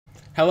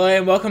Hello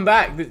and welcome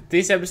back.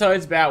 This episode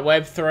is about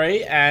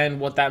Web3 and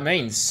what that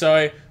means.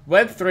 So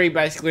Web3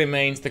 basically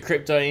means the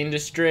crypto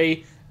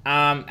industry,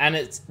 and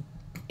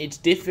it's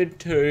different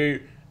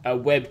to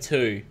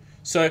Web2.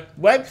 So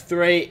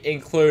Web3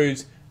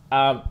 includes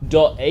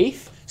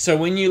 .eth. So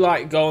when you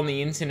go on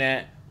the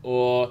internet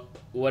or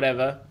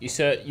whatever, the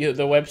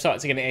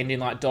websites are going to end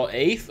in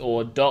 .eth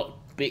or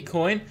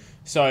 .bitcoin.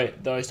 So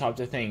those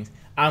types of things.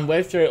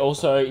 Web3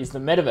 also is the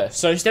metaverse.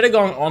 So instead of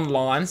going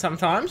online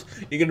sometimes,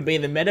 you're going to be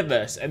in the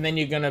metaverse. And then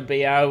you're going to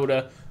be able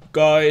to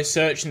go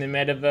search in the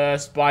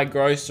metaverse, buy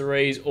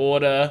groceries,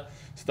 order,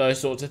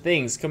 those sorts of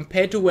things.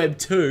 Compared to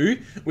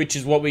Web2, which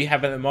is what we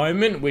have at the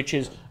moment, which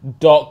is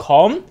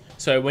 .com.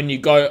 So when you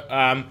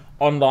go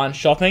online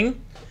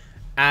shopping,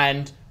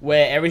 and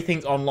where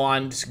everything's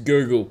online, just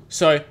Google.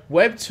 So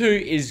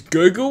Web2 is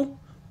Google,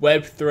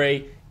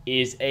 Web3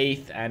 is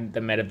ETH and the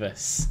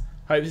metaverse.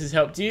 Hope this has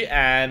helped you,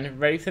 and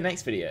ready for the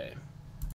next video.